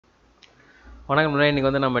வணக்கம். இன்னைக்கு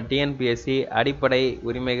வந்து நம்ம டிஎன்பிஎஸ்சி அடிப்படை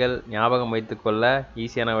உரிமைகள் ஞாபகம் வைத்துக்கொள்ள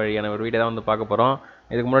ஈஸியான வழியான ஒரு வீடியோ தான் வந்து பார்க்க போகிறோம்.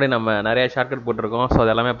 இதுக்கு முன்னாடி நம்ம நிறைய ஷார்ட்கட் போட்டிருக்கோம். ஸோ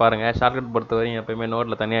அதெல்லாமே பாருங்கள். ஷார்ட்கட் பொறுத்தவரையும் எப்போயுமே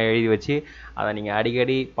நோட்டில் தனியாக எழுதி வச்சு அதை நீங்கள்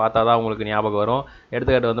அடிக்கடி பார்த்தா தான் உங்களுக்கு ஞாபகம் வரும்.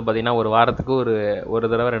 எடுத்துக்காட்டு வந்து பார்த்திங்கன்னா ஒரு வாரத்துக்கு ஒரு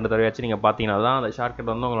தடவை 2 தடவையாச்சும் நீங்கள் பார்த்தீங்கன்னா தான் அந்த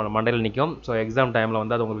ஷார்ட்கட் வந்து உங்களோட மண்டையில் நிற்கும். ஸோ எக்ஸாம் டைமில்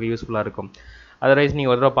வந்து அது உங்களுக்கு யூஸ்ஃபுல்லாக இருக்கும். அதர்வைஸ்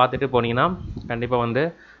நீங்கள் ஒரு தடவை பார்த்துட்டு போனீங்கன்னா கண்டிப்பாக வந்து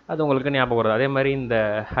அது உங்களுக்கு ஞாபகம் வரும். அதே மாதிரி இந்த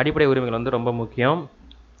அடிப்படை உரிமைகள் வந்து ரொம்ப முக்கியம்.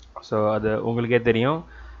 ஸோ அது உங்களுக்கே தெரியும்.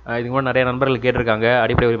 இதுக்கு முன்னாடி நிறைய நண்பர்கள் கேட்டிருக்காங்க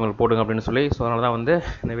அடிப்படை உரிமைகள் போடுங்க அப்படின்னு சொல்லி. ஸோ அதனால தான் வந்து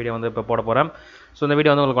இந்த வீடியோ வந்து இப்போ போட போகிறேன். ஸோ இந்த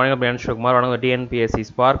வீடியோ வந்து உங்களுக்கு வணக்கம் குமார், வணக்கம் TNPSC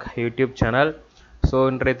spark YouTube channel. So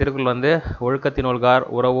இன்றைய திருக்குறள் வந்து ஒழுக்கத்தின் ஒழுகார்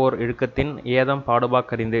உறவோர் இழுக்கத்தின் ஏதம் பாடுபா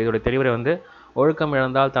கறிந்து. இதோடைய தெளிவுரை வந்து ஒழுக்கம்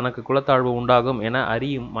இழந்தால் தனக்கு குலத்தாழ்வு உண்டாகும் என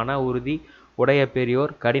அறியும் மன உறுதி உடைய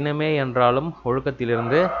பெரியோர் கடினமே என்றாலும்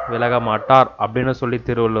ஒழுக்கத்திலிருந்து விலக மாட்டார் அப்படின்னு சொல்லி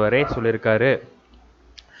திருவள்ளுவரே சொல்லியிருக்காரு.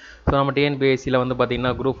 ஸோ நம்ம டிஎன்பிஎஸ்சியில் வந்து பார்த்திங்கன்னா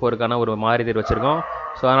குரூப் 4க்கான ஒரு மாதிரி தேர்வு வச்சுருக்கோம்.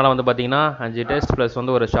 ஸோ அதனால் வந்து பார்த்திங்கன்னா 5 டெஸ்ட் ப்ளஸ்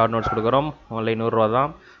வந்து ஒரு ஷார்ட் நோட்ஸ் கொடுக்குறோம். ஒன்லி 100 ரூபா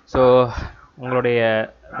தான். ஸோ உங்களுடைய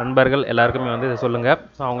நண்பர்கள் எல்லாருக்குமே வந்து இதை சொல்லுங்கள்.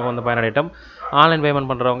 ஸோ அவங்க வந்து பயனடையட்டும். ஆன்லைன்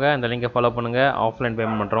பேமெண்ட் பண்ணுறவங்க இந்த லிங்கை ஃபாலோ பண்ணுங்கள். ஆஃப்லைன்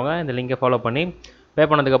பேமெண்ட் பண்ணுறவங்க இந்த லிங்கை ஃபாலோ பண்ணி பே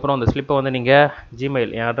பண்ணதுக்கப்புறம் அந்த ஸ்லிப்பை வந்து நீங்கள்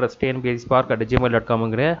ஜிமெயில் என் அட்ரஸ்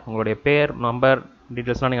tnpscspark@gmail.comங்கிற உங்களுடைய பேர் நம்பர்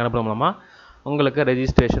டீட்டெயில்ஸ்லாம் நீங்கள் அனுப்புறது மூலமாக உங்களுக்கு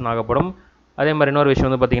ரெஜிஸ்ட்ரேஷன் ஆகப்படும். அதே மாதிரி இன்னொரு விஷயம்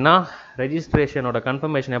வந்து பார்த்திங்கன்னா ரெஜிஸ்ட்ரேஷனோட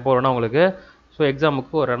கன்ஃபர்மேஷன் எப்போ வரும்னா உங்களுக்கு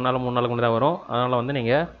எக்ஸாமுக்கு ஒரு 2 நாள் 3 நாளுக்கு முன்னாடி தான் வரும். அதனால் வந்து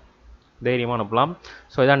நீங்கள் தைரியமாக அனுப்பலாம்.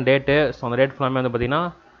 ஸோ இதான் டேட்டு. ஸோ அந்த டேட் ஃபுல்லாமே வந்து பார்த்திங்கன்னா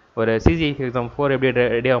ஒரு சிஜி எக்ஸாம் 4 எப்படி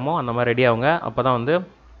ரெடி ஆகுமோ அந்த மாதிரி ரெடி ஆகுங்க. அப்போ தான் வந்து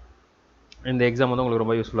இந்த எக்ஸாம் வந்து உங்களுக்கு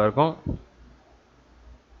ரொம்ப யூஸ்ஃபுல்லாக இருக்கும்.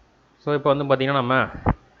 ஸோ இப்போ வந்து பார்த்திங்கன்னா நம்ம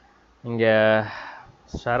இங்கே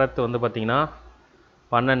ஷரத்து வந்து பார்த்திங்கன்னா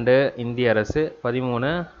 12 இந்திய அரசு, 13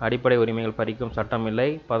 அடிப்படை உரிமைகள் பறிக்கும் சட்டம் இல்லை,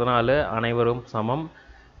 14 அனைவரும் சமம்,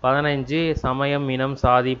 15 சமயம் இனம்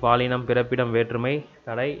சாதி பாலினம் பிறப்பிடம் வேற்றுமை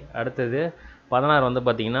தடை. அடுத்தது 16 வந்து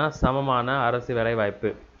பார்த்திங்கன்னா சமமான அரசு வேலை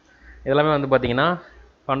வாய்ப்பு. இதெல்லாமே வந்து பார்த்திங்கன்னா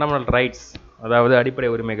ஃபண்டமெண்டல் ரைட்ஸ், அதாவது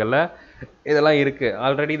அடிப்படை உரிமைகளில் இதெல்லாம் இருக்குது.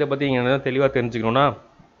 ஆல்ரெடி இதை பற்றி நீங்கள் தெளிவாக தெரிஞ்சுக்கணுன்னா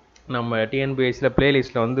நம்ம டிஎன்பிஎஸ்சியில்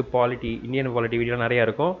ப்ளேலிஸ்ட்டில் வந்து இந்தியன் பாலிட்டி வீடியோ நிறையா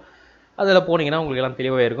இருக்கும். அதில் போனீங்கன்னா உங்களுக்கு எல்லாம்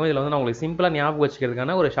தெளிவாக இருக்கும். இதில் வந்து நான் உங்களுக்கு சிம்பிளாக ஞாபகம்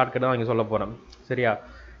வச்சுக்கிறதுக்கான ஒரு ஷார்ட்கட் தான் இங்கே சொல்ல போகிறேன். சரியா?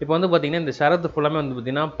 இப்போ வந்து பார்த்திங்கன்னா இந்த ஷரத்து ஃபுல்லாமே வந்து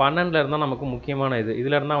பார்த்திங்கன்னா 12 இருந்தால் நமக்கு முக்கியமான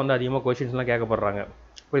இதில் இருந்தால் வந்து அதிகமாக கொஷின்ஸ்லாம் கேட்கப்படுறாங்க.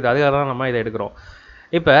 புரியுது? அதுக்காக தான் நம்ம இதை எடுக்கிறோம்.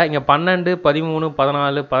 இப்போ இங்கே 12, 13,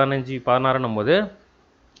 14, 15, 16 போது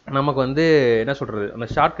நமக்கு வந்து என்ன சொல்கிறது, அந்த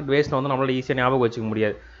ஷார்ட்கட் வேஸ்ட்டில் வந்து நம்மளால் ஈஸியாக ஞாபகம் வச்சுக்க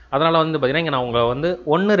முடியாது. அதனால் வந்து பார்த்திங்கன்னா இங்கே நான் உங்களை வந்து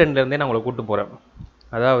 1, 2லேருந்தே நான் உங்களை கூப்பிட்டு போகிறேன்.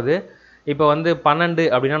 அதாவது இப்போ வந்து 12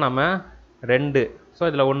 அப்படின்னா நம்ம 2, ஸோ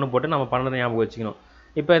இதில் 1 போட்டு நம்ம 12 ஞாபகம் வச்சுக்கணும்.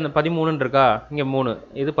 இப்போ இந்த 13 இருக்கா, இங்கே 3,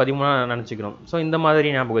 இது 13 நினச்சிக்கணும். ஸோ இந்த மாதிரி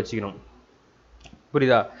ஞாபகம் வச்சுக்கணும்.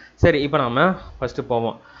 புரியுதா? சரி, இப்போ நம்ம ஃபஸ்ட்டு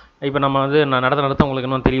போவோம். இப்போ நம்ம வந்து நான் நடத்த உங்களுக்கு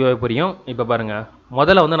இன்னும் தெளிவாக புரியும். இப்போ பாருங்கள்,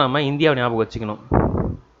 முதல்ல வந்து நம்ம இந்தியாவை ஞாபகம் வச்சுக்கணும்.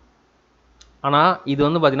 ஆனால் இது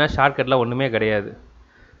வந்து பார்த்திங்கன்னா ஷார்ட்கட்டில் ஒன்றுமே கிடையாது.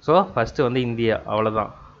 ஸோ ஃபஸ்ட்டு வந்து இந்தியா,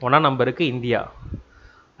 அவ்வளோதான். 1ஆம் நம்பருக்கு இந்தியா.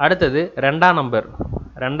 அடுத்தது 2ஆம் நம்பர்.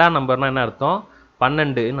 2ஆம் நம்பர்னால் என்ன அர்த்தம்?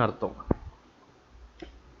 12ன்னு அர்த்தம்.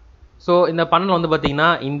 ஸோ இந்த 12 வந்து பார்த்திங்கன்னா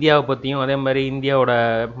இந்தியாவை பற்றியும் அதே மாதிரி இந்தியாவோட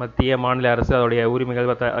மத்திய மாநில அரசு அதோடைய உரிமைகள்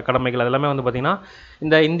கடமைகள் அதெல்லாமே வந்து பார்த்திங்கன்னா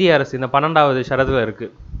இந்த இந்திய அரசு இந்த 12வது ஷரத்தில்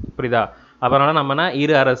இருக்குது. புரியுதா? அதனால் நம்ம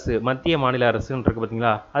இரு அரசு மத்திய மாநில அரசுன்னு இருக்குது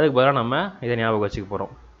பார்த்தீங்களா, அதுக்கு பதிலாக நம்ம இதை ஞாபகம் வச்சுக்க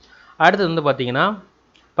போகிறோம். அடுத்தது வந்து பார்த்திங்கன்னா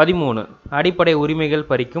 13 அடிப்படை உரிமைகள்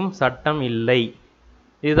பறிக்கும் சட்டம் இல்லை.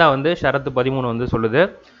 இதுதான் வந்து ஷரத்து 13 வந்து சொல்லுது.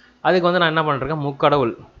 அதுக்கு வந்து நான் என்ன பண்ணுறேன்,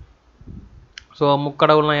 முக்கடவுள். ஸோ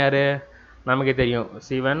முக்கடவுள்னால் யார்? நமக்கே தெரியும்,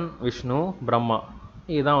 சிவன், விஷ்ணு, பிரம்மா.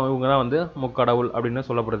 இவங்க தான் வந்து முக்கடவுள் அப்படின்னு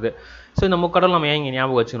சொல்லப்படுது. ஸோ இந்த முக்கடவுள் நம்ம ஏன் இங்கே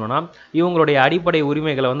ஞாபகம் வச்சுக்கணும்னா இவங்களுடைய அடிப்படை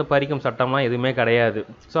உரிமைகளை வந்து பறிக்கும் சட்டம்லாம் எதுவுமே கிடையாது.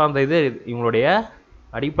 ஸோ அந்த இவங்களுடைய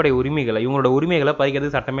அடிப்படை இவங்களோட உரிமைகளை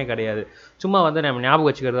பறிக்கிறது சட்டமே கிடையாது. சும்மா வந்து நம்ம ஞாபகம்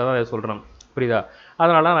வச்சுக்கிறதா தான் அதை சொல்கிறோம். புரியுதா?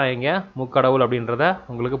 அதனால நான் இங்கே முக்கடவுள் அப்படின்றத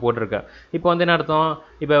உங்களுக்கு போட்டிருக்கேன். இப்போ வந்து என்ன அர்த்தம்?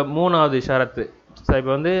 இப்போ 3வது ஷரத்து. ஸோ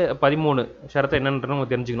இப்போ வந்து 13 ஷரத்து என்னன்றது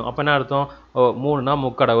நமக்கு தெரிஞ்சுக்கணும். அப்போ என்ன அர்த்தம்? 3னா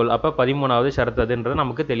முக்கடவுள். அப்போ 13வது ஷரத்து அதுன்றது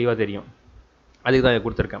நமக்கு தெளிவாக தெரியும். அதுக்கு தான் இதை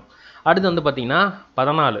கொடுத்துருக்கேன். அடுத்து வந்து பார்த்திங்கன்னா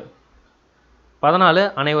 14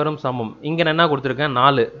 அனைவரும் சமம். இங்கே நான் என்ன கொடுத்துருக்கேன்?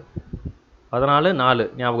 4. 14 4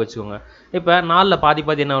 ஞாபகம் வச்சுக்கோங்க. இப்போ 4ல் பாதி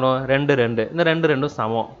என்ன வரும்? 2 2. இந்த 2 2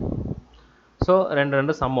 சமம். ஸோ 2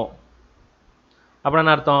 2 சமம். அப்புறம்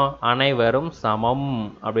என்ன அர்த்தம்? அனைவரும் சமம்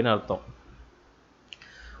அப்படின்னு அர்த்தம்.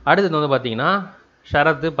 அடுத்தது வந்து பார்த்திங்கன்னா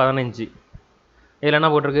ஷரத்து 15. இதில் என்ன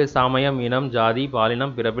போட்டிருக்கு? சமயம் இனம் ஜாதி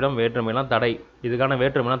பாலினம் பிறப்பிடம் வேற்றுமைலாம் தடை. இதுக்கான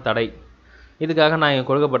வேற்றுமைலாம் தடை. இதுக்காக நான்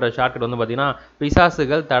கொடுக்கப்பட்ட ஷார்ட்கட் வந்து பார்த்திங்கன்னா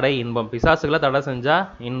பிசாசுகள் தடை இன்பம். பிசாசுகளை தடை செஞ்சால்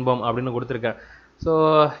இன்பம் அப்படின்னு கொடுத்துருக்கேன். ஸோ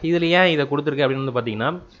இதில் ஏன் இதை கொடுத்துருக்கு அப்படின்னு வந்து பார்த்தீங்கன்னா,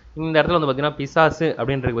 இந்த இடத்துல வந்து பார்த்தீங்கன்னா பிசாசு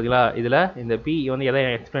அப்படின்றது பார்த்தீங்களா, இதில் இந்த பி வந்து எதை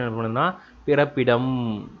எக்ஸ்பிளைன் பண்ணணும்னா பிறப்பிடம்.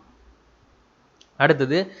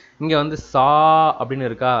 அடுத்தது இங்கே வந்து சா அப்படின்னு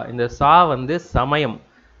இருக்கா, இந்த சா வந்து சமயம்,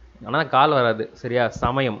 ஆனால் கால் வராது சரியா,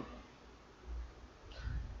 சமயம்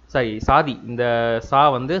சாரி சாதி, இந்த சா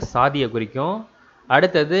வந்து சாதியை குறிக்கும்.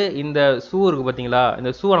 அடுத்தது இந்த சூ இருக்கு பார்த்தீங்களா,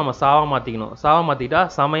 இந்த சூவை நம்ம சாவா மாற்றிக்கணும், சாவா மாற்றிக்கிட்டா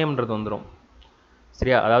சமயம்ன்றது வந்துடும்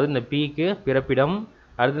சரியா. அதாவது இந்த பீக்கு பிறப்பிடம்,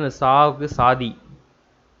 அடுத்து இந்த சாவுக்கு சாதி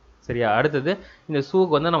சரியா. அடுத்தது இந்த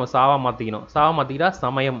சூக்கு வந்து நம்ம சாவா மாற்றிக்கணும், சாவா மாற்றிக்கிட்டா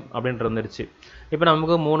சமயம் அப்படின்ட்டு வந்துருச்சு. இப்போ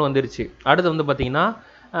நமக்கு 3 வந்துருச்சு. அடுத்து வந்து பார்த்தீங்கன்னா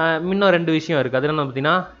இன்னும் 2 விஷயம் இருக்குது. அது என்ன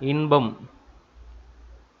பார்த்தீங்கன்னா இன்பம்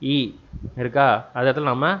ஈ இருக்கா, அது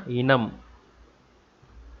இடத்துல நம்ம இனம்.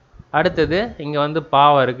 அடுத்தது இங்கே வந்து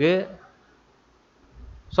பாவம் இருக்குது,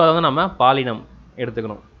 ஸோ அதை வந்து நம்ம பாலினம்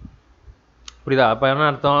எடுத்துக்கணும். புரியுதா? அப்போ என்ன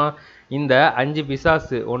அர்த்தம், இந்த 5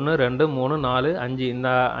 பிசாசு 1 2 3 4 5 இந்த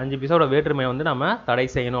 5 பிசாவோட வேற்றுமையை வந்து நம்ம தடை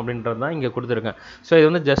செய்யணும் அப்படின்றது தான் இங்கே கொடுத்துருக்கேன். ஸோ இது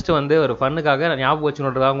வந்து ஜஸ்ட் வந்து ஒரு ஃபன்னுக்காக ஞாபகம்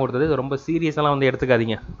வச்சுக்கிறதுக்காக கொடுத்தது, இது ரொம்ப சீரியஸெல்லாம் வந்து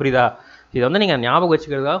எடுத்துக்காதீங்க புரியுதா. இது வந்து நீங்கள் ஞாபகம்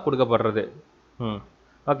வச்சுக்கிறதுக்காக கொடுக்கப்படுறது.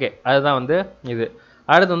 ஓகே, அதுதான் வந்து இது.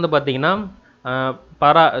 அடுத்து வந்து பார்த்தீங்கன்னா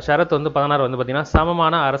ஷரத்து வந்து 16 வந்து பார்த்தீங்கன்னா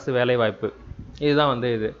சமமான அரசு வேலைவாய்ப்பு. இதுதான் வந்து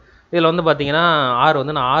இது. இதில் வந்து பார்த்தீங்கன்னா 6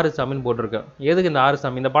 வந்து நான் 6 சாமின்னு போட்டிருக்கேன். எதுக்கு இந்த 6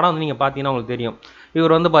 சாமி, இந்த படம் வந்து நீங்கள் பார்த்தீங்கன்னா உங்களுக்கு தெரியும்.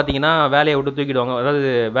 இவர் வந்து பார்த்தீங்கன்னா வேலையை விட்டு தூக்கிடுவாங்க,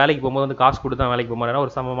 அதாவது வேலைக்கு போகும்போது வந்து காசு கொடுத்து தான் வேலைக்கு போக மாட்டேன்னா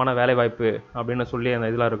ஒரு சமமான வேலைவாய்ப்பு அப்படின்னு சொல்லி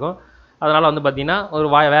அந்த இதெல்லாம் இருக்கும். அதனால் வந்து பார்த்தீங்கன்னா ஒரு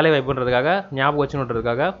வேலைவாய்ப்புன்றதுக்காக ஞாபகம்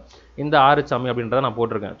வச்சுன்றதுக்காக இந்த 6 சாமி அப்படின்றத நான்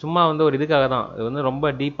போட்டிருக்கேன். சும்மா வந்து ஒரு இதுக்காக தான், இது வந்து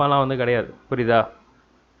ரொம்ப டீப்பாலாம் வந்து கிடையாது புரியுதா.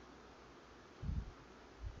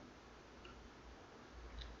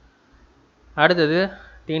 அடுத்தது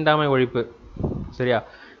தீண்டாமை ஒழிப்பு சரியா.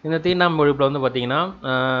 இந்த தீண்டாமை ஒழிப்பில் வந்து பார்த்தீங்கன்னா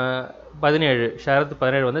 17 ஷரத்து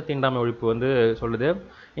 17 வந்து தீண்டாமை ஒழிப்பு வந்து சொல்லுது.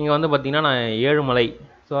 இங்கே வந்து பார்த்தீங்கன்னா நான் ஏழுமலை,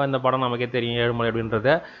 ஸோ இந்த படம் நமக்கே தெரியும் ஏழுமலை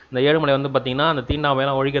அப்படின்றத. இந்த ஏழுமலை வந்து பார்த்தீங்கன்னா அந்த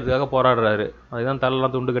தீண்டாமையெல்லாம் ஒழிக்கிறதுக்காக போராடுறாரு, அதுதான்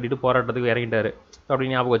தலையெல்லாம் துண்டு கட்டிட்டு போராட்டத்துக்கு இறங்கிட்டாரு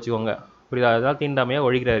அப்படின்னு ஞாபகம் வச்சுக்கோங்க புரியுதா. அதுதான் தீண்டாமையை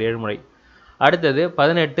ஒழிக்கிறார் ஏழுமலை. அடுத்தது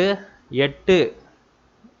 18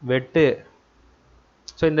 வெட்டு.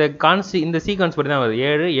 ஸோ இந்த சீக்வன்ஸ் படி தான் வருது,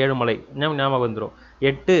 7 ஏழுமலை ஞாபகம் வந்துடும்,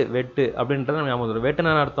 8 வெட்டு அப்படின்றது ஞாபகம் வந்துடும்.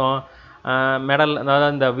 வெட்டுன்னு அர்த்தம் மெடல்,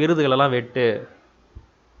 அதாவது இந்த விருதுகளெல்லாம் வெட்டு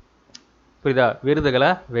புரியுதா, விருதுகளை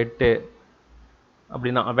வெட்டு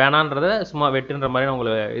அப்படின்னா வேணான்றத சும்மா வெட்டுன்ற மாதிரி நான்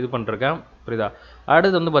உங்களை இது பண்ணிருக்கேன் புரியுதா.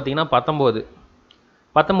 அடுத்து வந்து பார்த்தீங்கன்னா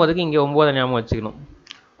 19க்கு இங்கே 9 ஞாபகம் வச்சுக்கணும்.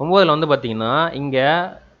 9ல் வந்து பார்த்தீங்கன்னா இங்கே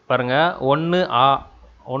பாருங்கள் 1 ஆ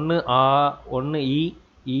 1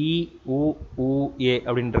 இ உ ஏ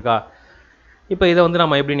அப்படின்னு இருக்கா. இப்போ இதை வந்து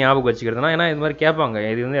நம்ம எப்படி ஞாபகம் வச்சுக்கிறதுனா, ஏன்னா இது மாதிரி கேட்பாங்க,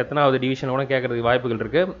 இது வந்து எத்தனாவது டிவிஷன் கூட கேட்கறதுக்கு வாய்ப்புகள்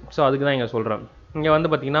இருக்குது. ஸோ அதுக்கு தான் இங்கே சொல்கிறேன். இங்கே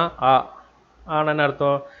வந்து பார்த்தீங்கன்னா ஆனால் என்ன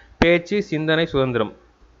அர்த்தம், பேச்சு சிந்தனை சுதந்திரம்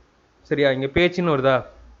சரியா. இங்கே பேச்சுன்னு வருதா,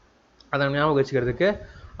 அதை ஞாபகம் வச்சுக்கிறதுக்கு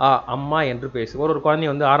அம்மா என்று பேசு. ஒரு குழந்தை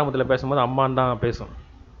வந்து ஆரம்பத்தில் பேசும்போது அம்மான்னு தான் பேசும்,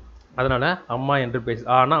 அதனால் அம்மா என்று பேசு,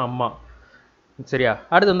 ஆனா அம்மா சரியா.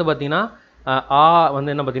 அடுத்து வந்து பார்த்தீங்கன்னா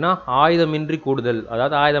வந்து என்ன பார்த்தீங்கன்னா ஆயுதமின்றி கூடுதல்,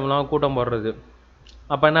 அதாவது ஆயுதம் இல்லாமல் கூட்டம் போடுறது.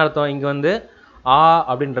 அப்போ என்ன அர்த்தம், இங்கே வந்து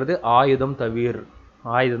அப்படின்றது ஆயுதம் தவிர,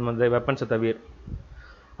 ஆயுதம் வந்து வெப்பன்ஸை தவிர.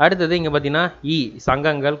 அடுத்தது இங்கே பார்த்தீங்கன்னா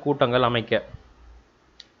சங்கங்கள் கூட்டங்கள் அமைக்க.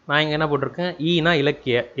 நான் இங்கே என்ன போட்டிருக்கேன், ஈனா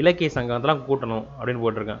இலக்கிய சங்கத்தெல்லாம் கூட்டணும் அப்படின்னு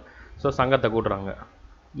போட்டிருக்கேன். ஸோ சங்கத்தை கூட்டுறாங்க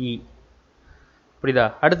புரியுதா.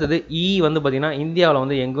 அடுத்தது வந்து பார்த்தீங்கன்னா இந்தியாவில்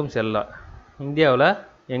வந்து எங்கும் செல்லலாம்.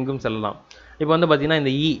 இப்போ வந்து பார்த்தீங்கன்னா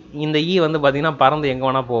இந்த வந்து பார்த்தீங்கன்னா பறந்து எங்கே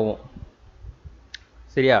வேணால் போகும்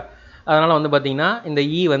சரியா. அதனால் வந்து பார்த்தீங்கன்னா இந்த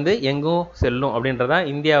வந்து எங்கும் செல்லும் அப்படின்றதா,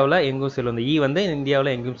 இந்தியாவில் எங்கும் செல்லும், இந்த வந்து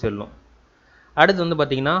இந்தியாவில் எங்கும் செல்லும். அடுத்து வந்து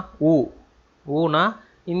பார்த்தீங்கன்னா ஊனா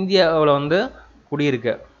இந்தியாவில் வந்து குடியிருக்க.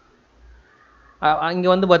 இங்கே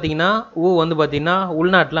வந்து பார்த்தீங்கன்னா வந்து பார்த்தீங்கன்னா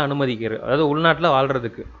உள்நாட்டில் அனுமதிக்கிறது, அதாவது உள்நாட்டில்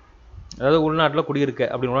வாழ்கிறதுக்கு, அதாவது உள்நாட்டில் குடியிருக்க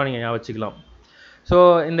அப்படின்னு கூட நீங்கள் ஞாபகம் வச்சுக்கலாம். ஸோ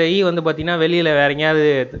இந்த வந்து பார்த்தீங்கன்னா வெளியில் வேறு எங்கேயாவது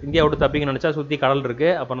இந்தியா விட்டு தப்பிக்க நினச்சா சுற்றி கடல்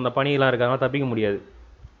இருக்குது, அப்புறம் அந்த பனியெல்லாம் இருக்குது, அதனால் தப்பிக்க முடியாது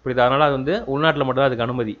புரியுது. அதனால் அது வந்து உள்நாட்டில் மட்டும் தான் அதுக்கு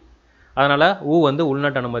அனுமதி, அதனால் வந்து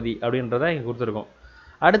உள்நாட்டு அனுமதி அப்படின்றத இங்கே கொடுத்துருக்கோம்.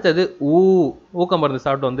 அடுத்தது ஊக்கம் மருந்து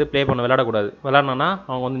சாப்பிட்டு வந்து ப்ளே பண்ண விளையாடக்கூடாது, விளையாடணுன்னா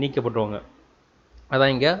அவங்க வந்து நீக்கப்பட்டுருவாங்க.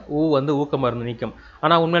 அதான் இங்கே வந்து ஊக்க மருந்து நீக்கம்.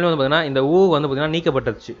 ஆனால் உண்மையிலே வந்து பார்த்தீங்கன்னா இந்த வந்து பார்த்தீங்கன்னா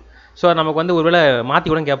நீக்கப்பட்டுருச்சு. ஸோ நமக்கு வந்து ஒருவேளை மாற்றி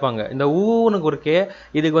கூட கேட்பாங்க, இந்த ஊனுக்கு ஒருக்கே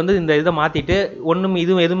இதுக்கு வந்து இந்த இதை மாற்றிட்டு ஒன்றும்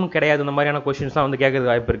எதுவும் கிடையாது, இந்த மாதிரியான கொஷின்ஸ்லாம் வந்து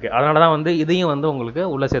கேட்கறதுக்கு வாய்ப்பு இருக்குது. அதனால தான் வந்து இதையும் வந்து உங்களுக்கு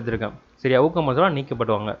உள்ளே சேர்த்துருக்கேன் சரியா. ஊக்க மருந்துலாம்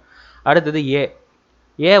நீக்கப்பட்டுவாங்க. அடுத்தது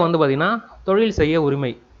வந்து பார்த்தீங்கன்னா தொழில் செய்ய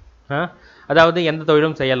உரிமை, அதாவது எந்த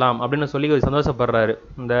தொழிலும் செய்யலாம் அப்படின்னு சொல்லி ஒரு சந்தோஷப்படுறாரு.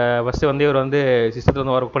 இந்த ஃபஸ்ட்டு வந்து இவர் வந்து சிஸ்டத்தில்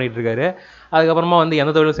வந்து ஒர்க் பண்ணிட்டு இருக்காரு, அதுக்கப்புறமா வந்து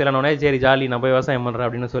எந்த தொழிலும் செய்யலானோடனே சரி ஜாலி நான் போய் விவசாயம் பண்ணுறேன்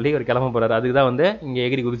அப்படின்னு சொல்லி இவர் கிளம்ப போகிறாரு. அதுக்கு தான் வந்து இங்கே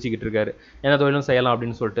எகிரி குதிச்சிக்கிட்டு இருக்காரு, எந்த தொழிலும் செய்யலாம்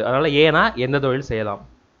அப்படின்னு சொல்லிட்டு. அதனால் எந்த தொழில் செய்யலாம்.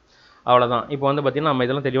 அவ்வளோதான். இப்போ வந்து பார்த்தீங்கன்னா நம்ம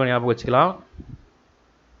இதெல்லாம் தெளிவாக ஞாபகம் வச்சுக்கலாம்.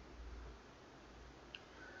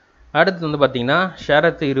 அடுத்து வந்து பார்த்தீங்கன்னா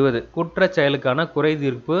ஷரத்து 20 குற்றச் செயலுக்கான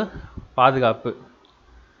குறைதீர்ப்பு பாதுகாப்பு.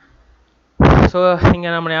 ஸோ இங்கே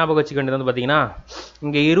நம்ம ஞாபகம் வச்சுக்க வேண்டியது வந்து பார்த்தீங்கன்னா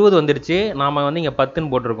இங்கே 20 வந்துடுச்சு, நாம் வந்து இங்கே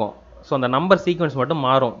 10ன்னு போட்டிருக்கோம். ஸோ அந்த நம்பர் சீக்வன்ஸ் மட்டும்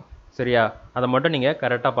மாறும். சரியா, அதை மட்டும் நீங்கள்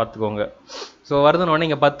கரெக்டாக பார்த்துக்கோங்க. ஸோ வருதுன்னு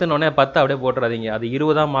இங்கே 10ன்னு 10 அப்படியே போட்டுறாதீங்க, அது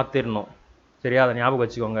 20 மாற்றிடணும். சரியா, அதை ஞாபகம்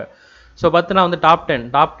வச்சுக்கோங்க. ஸோ 10னா வந்து டாப்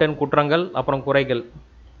 10 குற்றங்கள் அப்புறம் குறைகள்,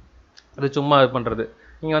 அது சும்மா இது பண்ணுறது.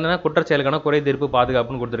 இங்கே வந்து குற்றச்செயலுக்கான குறை தீர்ப்பு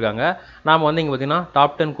பாதுகாப்புன்னு கொடுத்துருக்காங்க. நாம் வந்து இங்கே பார்த்தீங்கன்னா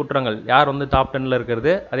டாப் 10 குற்றங்கள் யார் வந்து டாப் 10ல்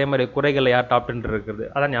இருக்கிறது, அதே மாதிரி குறைகளில் யார் டாப் 10 இருக்கிறது,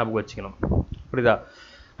 அதான் ஞாபகம் வச்சுக்கணும். புரியுதா?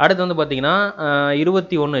 அடுத்து வந்து பார்த்தீங்கன்னா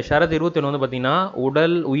 21 ஷரத் 21 வந்து பார்த்தீங்கன்னா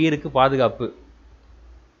உடல் உயிருக்கு பாதுகாப்பு.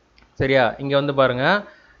 சரியா, இங்கே வந்து பாருங்கள்,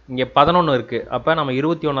 இங்கே 11 இருக்குது, அப்போ நம்ம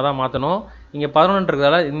 21 தான் மாற்றணும். இங்கே 11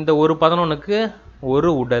 இருக்கிறதால இந்த ஒரு 11க்கு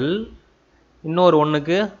ஒரு உடல், இன்னொரு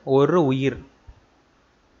ஒன்றுக்கு ஒரு உயிர்.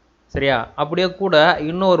 சரியா, அப்படியே கூட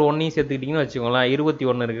இன்னொரு ஒன்றையும் சேர்த்துக்கிட்டிங்கன்னு வச்சுக்கோங்களேன்.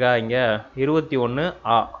 21 இருக்கா, இங்கே 21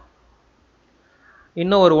 ஆ,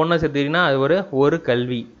 இன்னும் ஒரு ஒன்றை சேர்த்துக்கிட்டிங்கன்னா அது ஒரு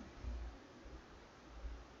கல்வி.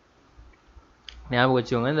 ஞாபகம்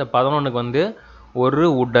வச்சுக்கோங்க, இந்த 11க்கு வந்து ஒரு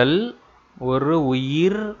உடல், ஒரு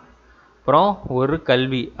உயிர், அப்புறம் ஒரு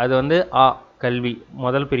கல்வி. அது வந்து ஆ கல்வி.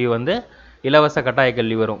 முதல் பிரிவு வந்து இலவச கட்டாய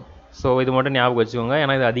கல்வி வரும். ஸோ இது மட்டும் ஞாபகம் வச்சுக்கோங்க,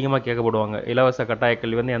 ஏன்னா இது அதிகமாக கேட்கப்படுவாங்க, இலவச கட்டாய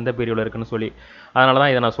கல்வி வந்து எந்த பிரிவில் இருக்குன்னு சொல்லி. அதனால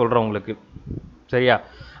தான் இதை நான் சொல்கிறேன் உங்களுக்கு. சரியா,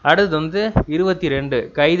 அடுத்து வந்து 22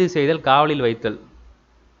 கைது செய்தல் காவலில் வைத்தல்.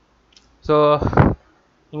 ஸோ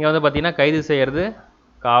இங்கே வந்து பார்த்தீங்கன்னா கைது செய்கிறது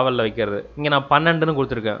காவலில் வைக்கிறது. இங்கே நான் 12ன்னு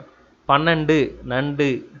கொடுத்துருக்கேன். 12 நண்டு,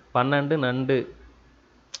 12 நண்டு.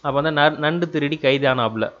 அப்போ வந்து நண்டு திருடி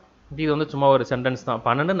கைதானாப்ல. இது வந்து சும்மா ஒரு சென்டென்ஸ் தான்.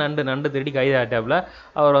 12 நண்டு திருடி கைது ஆகிட்டாப்ல,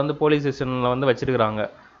 அவர் வந்து போலீஸ் ஸ்டேஷனில் வந்து வச்சுருக்கிறாங்க.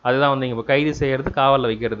 அதுதான் வந்து இங்கே கைது செய்கிறது காவலில்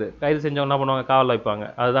வைக்கிறது. கைது செஞ்சவங்க என்ன பண்ணுவாங்க, காவலில் வைப்பாங்க.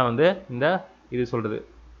 அதுதான் வந்து இந்த இது சொல்கிறது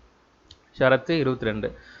ஷரத்து 22.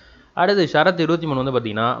 அடுத்து ஷரத்து 23 வந்து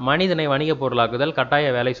பார்த்தீங்கன்னா மனிதனை வணிக பொருளாக்குதல்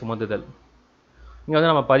கட்டாய வேலை சுமத்துதல். இங்கே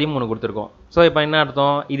வந்து நம்ம 13 கொடுத்துருக்கோம். ஸோ இப்போ என்ன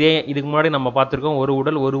அர்த்தம், இதுக்கு முன்னாடி நம்ம பார்த்துருக்கோம் ஒரு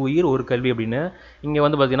உடல், ஒரு உயிர், ஒரு கல்வி அப்படின்னு. இங்கே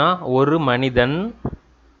வந்து பார்த்தீங்கன்னா ஒரு மனிதன்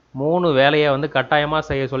 3 வேலையை வந்து கட்டாயமாக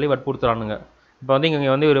செய்ய சொல்லி வற்புறுத்துறானுங்க. இப்போ வந்து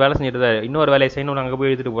இங்கே வந்து ஒரு வேலை செஞ்சுட்டு தான் இன்னொரு வேலையை செய்யணும்னு அங்கே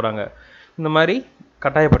போய் எழுதிட்டு போகிறாங்க. இந்த மாதிரி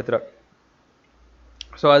கட்டாயப்படுத்துகிறார்.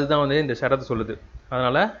 ஸோ அதுதான் வந்து இந்த ஷரத்து சொல்லுது.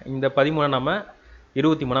 அதனால் இந்த 13 நம்ம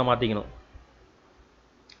 23 மாற்றிக்கணும்.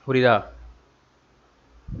 புரியுதா?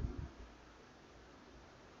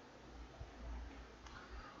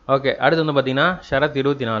 ஓகே, அடுத்து வந்து பார்த்தீங்கன்னா ஷரத்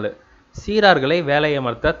 24 சீரார்களை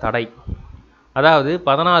வேலையமர்த்த தடை. அதாவது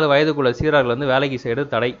 14 வயதுக்குள்ள சீரார்கள் வந்து வேலைக்கு செய்கிறது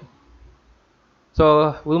தடை. ஸோ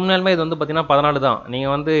உண்மையாலுமே இது வந்து பார்த்தீங்கன்னா 14 தான்,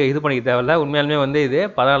 நீங்கள் வந்து இது பண்ணிக்க தேவையில்ல. உண்மையாலுமே வந்து இது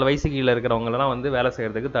 14 வயசு கீழே இருக்கிறவங்கலாம் வந்து வேலை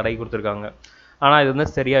செய்கிறதுக்கு தடை கொடுத்துருக்காங்க. ஆனால் இது வந்து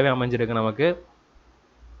சரியாகவே அமைஞ்சிருக்கு நமக்கு.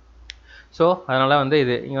 ஸோ அதனால் வந்து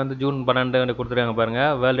இது இங்கே வந்து ஜூன் 12 கொடுத்துருக்காங்க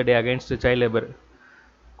பாருங்கள், world day against child labour,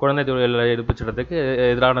 குழந்தை தொழிலாளர் எதிர்ப்பு சட்டத்துக்கு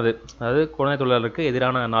எதிரானது, அதாவது குழந்தை தொழிலாளருக்கு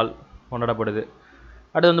எதிரான நாள் கொண்டாடப்படுது.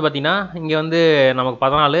 அடுத்து வந்து பார்த்திங்கன்னா இங்கே வந்து நமக்கு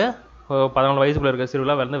 14 வயசுக்குள்ளே இருக்கிற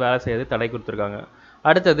சிறுவர்களாக வந்து வேலை செய்யறது தடை கொடுத்துருக்காங்க.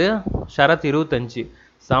 அடுத்தது ஷரத் 25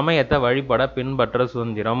 சமயத்தை வழிபட பின்பற்ற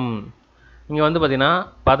சுதந்திரம். இங்கே வந்து பார்த்திங்கன்னா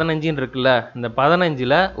 15 இருக்குல்ல, இந்த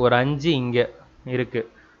 15ல் ஒரு 5 இங்கே இருக்குது.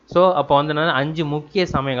 ஸோ அப்போ வந்து என்ன 5 முக்கிய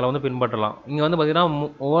சமயங்களை வந்து பின்பற்றலாம். இங்கே வந்து பார்த்திங்கன்னா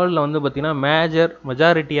வேர்ல்டில் வந்து பார்த்திங்கன்னா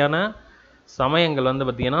மெஜாரிட்டியான சமயங்கள் வந்து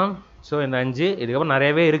பார்த்திங்கன்னா ஸோ இந்த 5, இதுக்கப்புறம்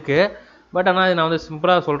நிறையவே இருக்குது. பட் ஆனால் நான் வந்து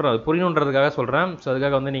சிம்பிளாக சொல்கிறேன், அது புரியணுன்றதுக்காக சொல்கிறேன். ஸோ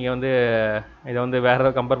அதுக்காக வந்து நீங்கள் வந்து இதை வந்து வேறு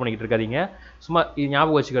ஏதாவது கம்பேர் பண்ணிக்கிட்டு இருக்காதீங்க, சும்மா இது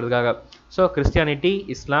ஞாபகம் வச்சுக்கிறதுக்காக. ஸோ கிறிஸ்டியானிட்டி,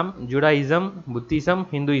 இஸ்லாம், ஜுடாயிசம், புத்திசம்,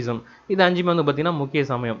 ஹிந்துயிசம், இது 5மே வந்து பார்த்திங்கன்னா முக்கிய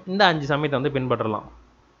சமயம். இந்த 5 சமயத்தை வந்து பின்பற்றலாம்.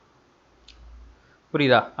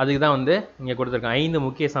 புரியுதா? அதுக்கு தான் வந்து இங்கே கொடுத்துருக்கேன் 5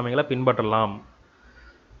 முக்கிய சமயங்களை பின்பற்றலாம்.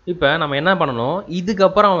 இப்போ நம்ம என்ன பண்ணணும்,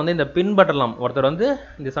 இதுக்கப்புறம் வந்து இந்த பின்பற்றலாம், ஒருத்தர் வந்து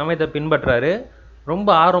இந்த சமயத்தை பின்பற்றுறாரு, ரொம்ப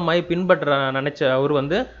ஆர்வமாகி பின்பற்ற நினச்ச அவர்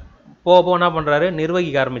வந்து போக என்ன பண்ணுறாரு,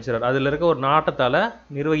 நிர்வகிக்க ஆரம்பிச்சிடாரு. அதில் இருக்க ஒரு நாட்டத்தால்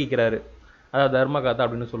நிர்வகிக்கிறாரு, அதாவது தர்மகாத்தா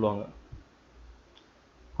அப்படின்னு சொல்லுவாங்க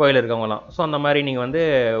கோயில் இருக்கவங்களாம். ஸோ அந்த மாதிரி நீங்கள் வந்து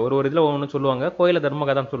ஒரு இதில் ஒன்று சொல்லுவாங்க, கோயிலை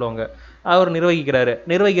தர்மகாத்தான்னு சொல்லுவாங்க. அவர் நிர்வகிக்கிறாரு.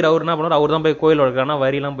 அவர் என்ன பண்ணுவார், அவர் தான் போய் கோயில் வளர்க்குறாருன்னா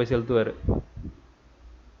வரியெல்லாம் போய் செலுத்துவார்.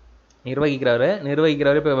 நிர்வகிக்கிறாரு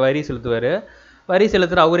இப்போ வரி செலுத்துவார். வரி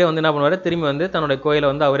செலுத்துகிற அவரே வந்து என்ன பண்ணுவார், திரும்பி வந்து தன்னுடைய கோயிலை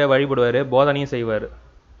வந்து அவரே வழிபடுவார், போதனையும் செய்வார்.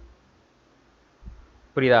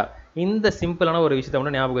 புரியுதா? இந்த சிம்பிளான ஒரு விஷயத்தை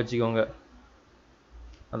மட்டும் ஞாபகம் வச்சுக்கோங்க.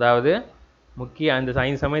 அதாவது முக்கிய அந்த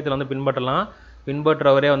 5 சமயத்தில் வந்து பின்பற்றலாம்,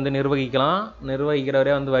 பின்பற்றுறவரே வந்து நிர்வகிக்கலாம்,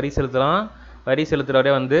 நிர்வகிக்கிறவரே வந்து வரி செலுத்தலாம், வரி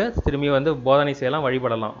செலுத்துகிறவரே வந்து திரும்பி வந்து போதனை செய்யலாம்,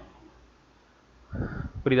 வழிபடலாம்.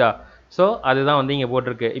 புரியுதா? ஸோ அதுதான் வந்து இங்கே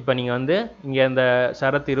போட்டிருக்கு. இப்போ நீங்கள் வந்து இங்கே இந்த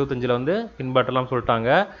ஷரத் 25ல் வந்து பின்பற்றலாம் சொல்லிட்டாங்க.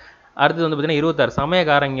 அடுத்தது வந்து பார்த்தீங்கன்னா 26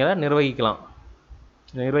 சமயக்காரங்களை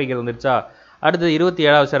நிர்வகிக்கிறது வந்துருச்சா. அடுத்தது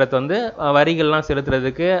 27வது ஷரத்து வந்து வரிகள்லாம்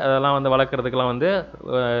செலுத்துறதுக்கு அதெல்லாம் வந்து வளர்க்குறதுக்கெல்லாம் வந்து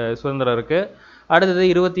சுதந்திரம் இருக்குது. அடுத்தது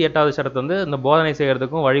 28வது ஷரத்து வந்து இந்த போதனை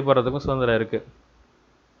செய்கிறதுக்கும் வழிபடுறதுக்கும் சுதந்திரம் இருக்குது.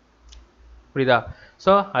 புரியுதா?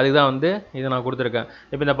 ஸோ அதுக்கு தான் வந்து இதை நான் கொடுத்துருக்கேன்.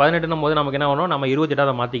 இப்போ இந்த 18ன்னும் போது நமக்கு என்ன பண்ணணும், நம்ம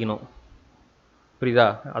 28வது மாற்றிக்கணும். புரியுதா?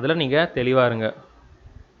 அதில் நீங்கள் தெளிவாக இருங்க.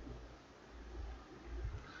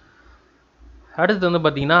 அடுத்து வந்து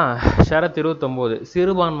பார்த்தீங்கன்னா ஷரத் 29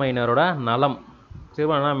 சிறுபான்மையினரோட நலம்.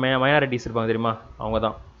 சிறுபான்மை மைனாரிட்டிஸ் இருப்பாங்க தெரியுமா, அவங்க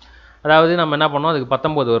தான். அதாவது நம்ம என்ன பண்ணோம், அதுக்கு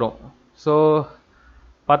 19 வரும். ஸோ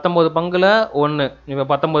 19 பங்கில் 1. இப்போ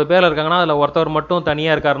 19 பேர் இருக்காங்கன்னா அதில் ஒருத்தவர் மட்டும்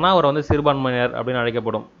தனியாக இருக்காருன்னா அவர் வந்து சிறுபான்மையினர் அப்படின்னு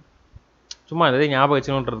அழைக்கப்படும். சும்மா இதை ஞாபகம்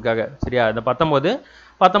வச்சுக்கணுன்றதுக்காக. சரியா? இந்த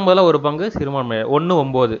 19ல் ஒரு பங்கு சிறுபான்மையினர், 1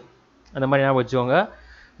 9 அந்த மாதிரி ஞாபகம் வச்சுக்கோங்க.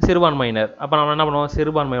 சிறுபான்மையினர். அப்போ நம்ம என்ன பண்ணுவோம்,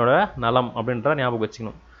 சிறுபான்மையோட நலம் அப்படின்றத ஞாபகம்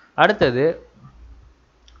வச்சுக்கணும். அடுத்தது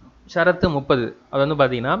ஷரத்து 30. அது வந்து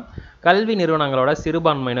பார்த்தீங்கன்னா கல்வி நிறுவனங்களோட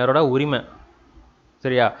சிறுபான்மையினரோட உரிமை.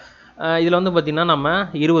 சரியா? இதில் வந்து பார்த்திங்கன்னா நம்ம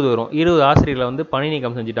 20 வரும். 20 ஆசிரியர்களை வந்து பணி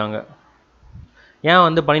நீக்கம் செஞ்சுட்டாங்க. ஏன்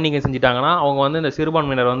வந்து பணி நீக்கம் செஞ்சுட்டாங்கன்னா, அவங்க வந்து இந்த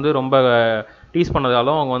சிறுபான்மையினர் வந்து ரொம்ப டீஸ்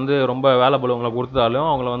பண்ணதாலும், அவங்க வந்து ரொம்ப வேலை பளுவங்களை கொடுத்ததாலும்,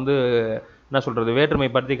 அவங்கள வந்து என்ன சொல்கிறது, வேற்றுமை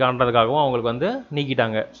படுத்தி காண்றதுக்காகவும் அவங்களுக்கு வந்து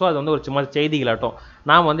நீக்கிட்டாங்க. ஸோ அது வந்து ஒரு சும்மா செய்திகளாட்டம்.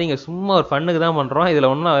 நாம் வந்து இங்கே சும்மா ஒரு ஃபன்னுக்கு தான் பண்ணுறோம்.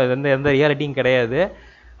 இதில் ஒன்றும் எந்த ரியாலிட்டியும் கிடையாது.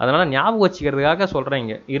 அதனால் ஞாபகம் வச்சுக்கிறதுக்காக சொல்கிறேன்.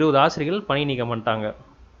 இங்கே 20 ஆசிரியர்கள் பணி நீக்கம் பண்ணிட்டாங்க.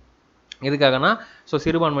 எதுக்காகனா, ஸோ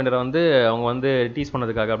சிறுபான்மையினரை வந்து அவங்க வந்து டீஸ்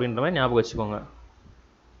பண்ணதுக்காக அப்படின்ற மாதிரி ஞாபகம் வச்சுக்கோங்க.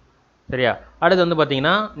 சரியா? அடுத்து வந்து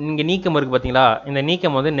பார்த்தீங்கன்னா இங்கே நீக்கம் இருக்குது பார்த்தீங்களா, இந்த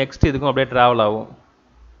நீக்கம் வந்து நெக்ஸ்ட் இதுக்கும் அப்படியே ட்ராவல் ஆகும்.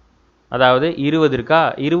 அதாவது 20 இருக்கா,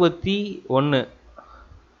 21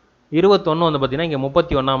 வந்து பார்த்தீங்கன்னா இங்கே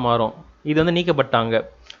 31 மாறும். இது வந்து நீக்கப்பட்டாங்க.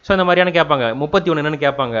 ஸோ இந்த மாதிரியான கேட்பாங்க. 31 என்னன்னு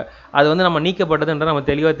கேட்பாங்க. அது வந்து நம்ம நீக்கப்பட்டதுன்ற நம்ம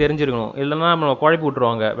தெளிவாக தெரிஞ்சிருக்கணும். இல்லைன்னா நம்ம குழப்பி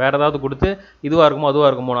விட்டுருவாங்க, வேறு ஏதாவது கொடுத்து இதுவாக இருக்குமோ அதுவாக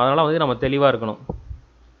இருக்குமோ. அதனால் வந்து நம்ம தெளிவாக இருக்கணும்.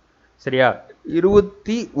 சரியா?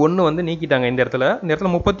 21 வந்து நீக்கிட்டாங்க இந்த இடத்துல.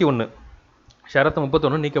 31 ஷரத்து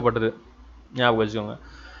 31 நீக்கப்பட்டது, ஞாபகம் வச்சுக்கோங்க.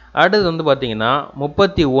 அடுத்து வந்து பார்த்தீங்கன்னா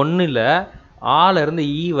 31ல் ஆலேருந்து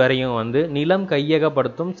ஈ வரையும் வந்து நிலம்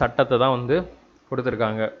கையகப்படுத்தும் சட்டத்தை தான் வந்து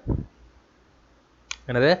கொடுத்துருக்காங்க.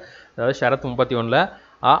 என்னது? அதாவது ஷரத்து 31ல்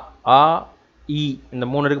அ ஆ இ இந்த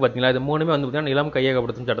 3 இருக்குது பார்த்தீங்களா, இது 3மே வந்து பார்த்தீங்கன்னா நிலம்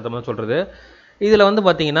கையகப்படுத்தும் சட்டத்தை தான் சொல்கிறது. இதில் வந்து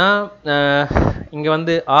பார்த்தீங்கன்னா இங்கே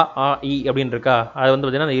வந்து அ ஆ இ அப்படின்னு இருக்கா, அது வந்து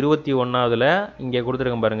பார்த்தீங்கன்னா 21ஆவதுல இங்கே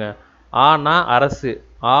கொடுத்துருக்கேன் பாருங்கள். ஆனா அரசு,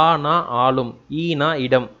 ஆனா ஆளும், ஈனா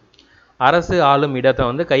இடம். அரசு ஆளும் இடத்தை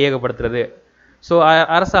வந்து கையகப்படுத்துறது. ஸோ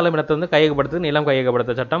அரசு ஆளும் இடத்தை வந்து கையகப்படுத்துறது நிலம்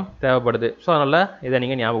கையகப்படுத்த சட்டம் தேவைப்படுது. ஸோ அதனால் இதை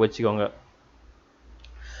நீங்கள் ஞாபகம் வச்சுக்கோங்க.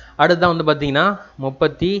 அடுத்ததான் வந்து பார்த்தீங்கன்னா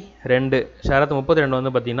 32 ஷரத்து 32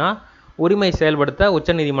 வந்து பார்த்தீங்கன்னா உரிமை செயல்படுத்த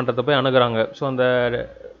உச்சநீதிமன்றத்தை போய் அணுகுறாங்க. ஸோ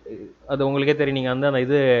அது உங்களுக்கே தெரியும். நீங்கள் வந்து அந்த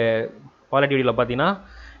இது குவாலிட்டி வீடியோவில் பார்த்தீங்கன்னா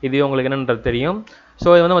இது உங்களுக்கு என்னன்றது தெரியும். ஸோ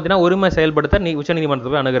இது வந்து பார்த்தீங்கன்னா உரிமை செயல்படுத்த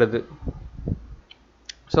உச்சநீதிமன்றத்தை போய் அணுகிறது.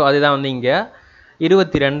 ஸோ அதுதான் வந்து இங்கே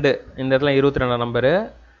 22 இந்த இடத்துல 22 நம்பரு.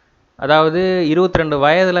 அதாவது 22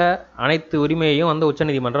 வயதில் அனைத்து உரிமையையும் வந்து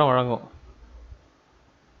உச்சநீதிமன்றம் வழங்கும்.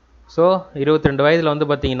 ஸோ 22 வயதில் வந்து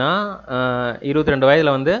பார்த்தீங்கன்னா 22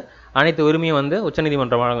 வயதில் வந்து அனைத்து உரிமையும் வந்து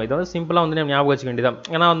உச்சநீதிமன்றம் வழங்கும். இது வந்து சிம்பிளாக வந்து ஞாபகம் வச்சுக்க வேண்டியதான்.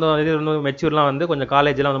 ஏன்னா வந்து இது வந்து மெச்சூர்லாம் வந்து கொஞ்சம்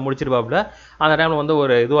காலேஜெலாம் வந்து முடிச்சிருப்பாப்புல. அந்த டைமில் வந்து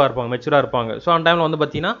ஒரு இதுவாக இருப்பாங்க, மெச்சூராக இருப்பாங்க. ஸோ அந்த டைமில் வந்து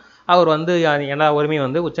பார்த்தீங்கன்னா அவர் வந்து எல்லா உரிமையும்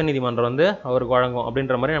வந்து உச்சநீதிமன்றம் வந்து அவருக்கு வழங்கும்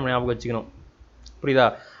அப்படின்ற மாதிரி நம்ம ஞாபகம் வச்சுக்கணும். புரியுதா?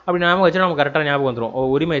 அப்படி ஞாபகம் வச்சுன்னா நம்ம கரெக்டாக ஞாபகம் வந்துடும்.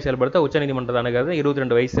 உரிமை செயல்படுத்த உச்சநீதிமன்றத்தை அணுகிறது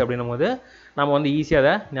 22 வயசு அப்படின்னும் போது நம்ம வந்து ஈஸியாக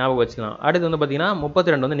அதை ஞாபகம் வச்சுக்கலாம். அடுத்து வந்து பார்த்தீங்கன்னா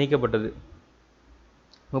 32 வந்து நீக்கப்பட்டது.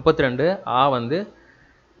 32 ஆ வந்து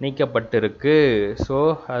நீக்கப்பட்டிருக்கு. ஸோ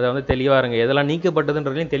அதை வந்து தெளிவாக இருங்க. எதெல்லாம்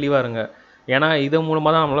நீக்கப்பட்டதுன்றதுலையும் தெளிவாக இருங்க. ஏன்னா இது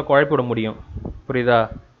மூலமாக தான் நம்மளால் குழப்பிட முடியும். புரியுதா?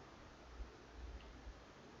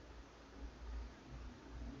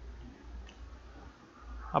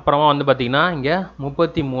 அப்புறமா வந்து பார்த்தீங்கன்னா இங்கே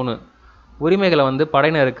 33 உரிமைகளை வந்து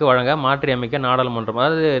படையினருக்கு வழங்க மாற்றி அமைக்க நாடாளுமன்றம்.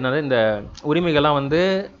 அதாவது என்னது, இந்த உரிமைகள்லாம் வந்து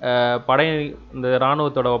இந்த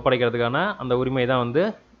இராணுவத்தோட ஒப்படைக்கிறதுக்கான அந்த உரிமை தான் வந்து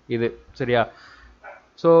இது. சரியா?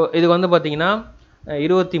 ஸோ இது வந்து பார்த்தீங்கன்னா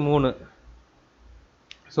 23.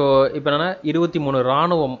 ஸோ இப்போ என்னென்னா 23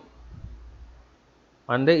 இராணுவம்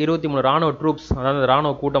வந்து 23 இராணுவ ட்ரூப்ஸ், அதாவது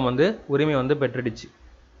இராணுவ கூட்டம் வந்து உரிமை வந்து பெற்றுடுச்சு.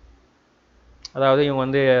 அதாவது இவங்க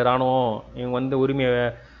வந்து இராணுவம், இவங்க வந்து உரிமையை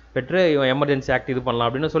பெற்று இவன் எமர்ஜென்சி ஆக்ட் இது பண்ணலாம்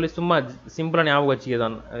அப்படின்னு சொல்லி சும்மா சிம்பிளாக ஞாபகம்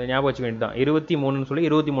வச்சுக்க வேண்டியது தான். 23ன்னு சொல்லி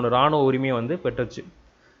 23 இராணுவ உரிமையை வந்து பெற்றுச்சு.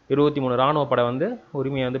 23 இராணுவ படை வந்து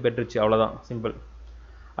உரிமையை வந்து பெற்றுச்சு. அவ்வளோதான், சிம்பிள்.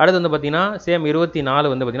 அடுத்து வந்து பார்த்தீங்கன்னா சேம்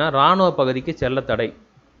 24 வந்து பார்த்தீங்கன்னா இராணுவ பகுதிக்கு செல்ல தடை.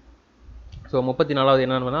 ஸோ 34வது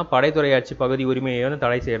என்னன்னா படைத்துறை ஆட்சி பகுதி உரிமையை வந்து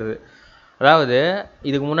தடை செய்கிறது. அதாவது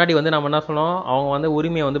இதுக்கு முன்னாடி வந்து நம்ம என்ன சொன்னோம், அவங்க வந்து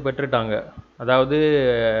உரிமையை வந்து பெற்றுட்டாங்க. அதாவது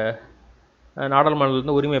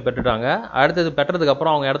நாடாளுமன்றத்துலேருந்து உரிமையை பெற்றுட்டாங்க. அடுத்தது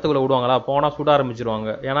பெற்றதுக்கப்புறம் அவங்க இடத்துக்குள்ளே விடுவாங்களா, போனால் சுட ஆரம்பிச்சிருவாங்க.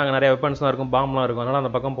 ஏன்னா அங்கே நிறைய வெப்பன்ஸ்லாம் இருக்கும், பாம்லாம் இருக்கும். அதனால்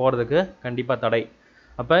அந்த பக்கம் போகிறதுக்கு கண்டிப்பாக தடை.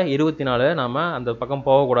 அப்போ 24 நாம் அந்த பக்கம்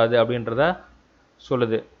போகக்கூடாது அப்படின்றத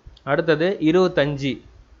சொல்லுது. அடுத்தது 25,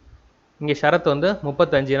 இங்கே ஷரத்து வந்து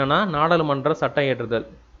 35 என்னென்னா நாடாளுமன்ற சட்டம் ஏற்றுதல்.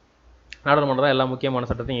 நாடாளுமன்றம் தான் எல்லா முக்கியமான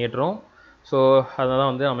சட்டத்தையும் ஏற்றும். ஸோ அதை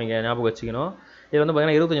வந்து நம்ம இங்கே ஞாபகம் வச்சுக்கணும். இது வந்து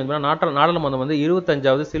பார்த்திங்கன்னா 25 நாடாளுமன்றம் வந்து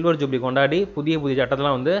 25வது சில்வர் ஜூப்ளி கொண்டாடி புதிய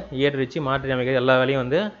சட்டத்தெல்லாம் வந்து ஏற்றிச்சு, மாற்றி அமைக்கிறது எல்லா வேலையும்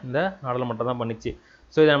வந்து இந்த நாடாளுமன்றம் தான் பண்ணிச்சு.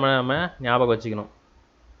 ஸோ இதை நம்ம ஞாபகம் வச்சுக்கணும்.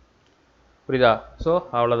 புரியுதா? ஸோ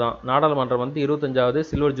அவ்வளோதான். நாடாளுமன்றம் வந்து 25வது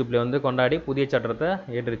சில்வர் ஜூப்ளி வந்து கொண்டாடி புதிய சட்டத்தை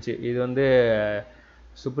ஏற்றுச்சு. இது வந்து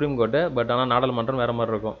சுப்ரீம் கோர்ட்டு, பட் ஆனால் நாடாளுமன்றம் வேறு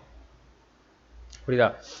மாதிரி இருக்கும். புரியுதா?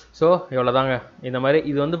 ஸோ இவ்வளோதாங்க. இந்த மாதிரி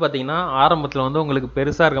இது வந்து பார்த்திங்கன்னா ஆரம்பத்தில் வந்து உங்களுக்கு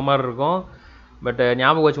பெருசாக இருக்க மாதிரி இருக்கும், பட்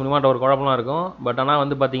ஞாபகம் வச்சு முடியுமான்ற ஒரு குழப்பம்லாம் இருக்கும். பட் ஆனால்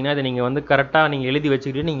வந்து பார்த்திங்கன்னா இதை நீங்கள் வந்து கரெக்டாக நீங்கள் எழுதி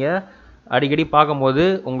வச்சுக்கிட்டு நீங்கள் அடிக்கடி பார்க்கும்போது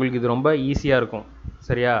உங்களுக்கு இது ரொம்ப ஈஸியாக இருக்கும்.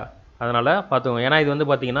 சரியா? அதனால் பார்த்துக்கோங்க. ஏன்னா இது வந்து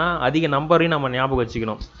பார்த்திங்கன்னா அதிக நம்பரையும் நம்ம ஞாபகம்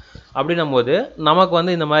வச்சுக்கணும். அப்படின்னும் போது நமக்கு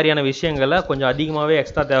வந்து இந்த மாதிரியான விஷயங்களை கொஞ்சம் அதிகமாகவே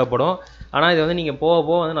எக்ஸ்ட்ரா தேவைப்படும். ஆனால் இது வந்து நீங்கள் போக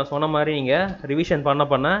போக வந்து நான் சொன்ன மாதிரி நீங்கள் ரிவிஷன்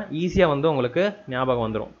பண்ண ஈஸியாக வந்து உங்களுக்கு ஞாபகம்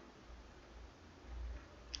வந்துடும்.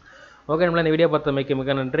 ஓகே, நம்மள இந்த வீடியோ பார்த்த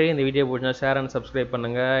மிக்க நன்றி. இந்த வீடியோ பிடிச்சா ஷேர் அண்ட் சப்ஸ்கிரைப்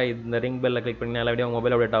பண்ணுங்கள். இந்த ரிங் பெல்லில் கிளிக் பண்ணி எல்லா வீடியோ உங்கள்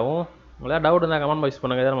மொபைல் அப்டேட் ஆகும். உங்களுக்கு டவுட் இருந்தால் கமெண்ட் பாக்ஸ்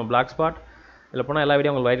பண்ணுங்கள். இதை நம்ம பிளாக் ஸ்பாட் இல்லை போனால் எல்லா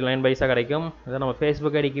வீடியோ உங்களுக்கு லைன் பைஸாக கிடைக்கும். இதை நம்ம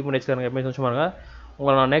ஃபேஸ்புக் ஐடி கீப் பண்ணி வச்சுக்காங்க, எப்பவுமே சொல்லி பாருங்க.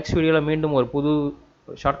 உங்களை நான் நெக்ஸ்ட் வீடியோவில் மீண்டும் ஒரு புது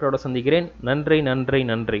ஷார்ட்கட்டோட சந்திக்கிறேன்.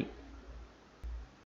 நன்றி.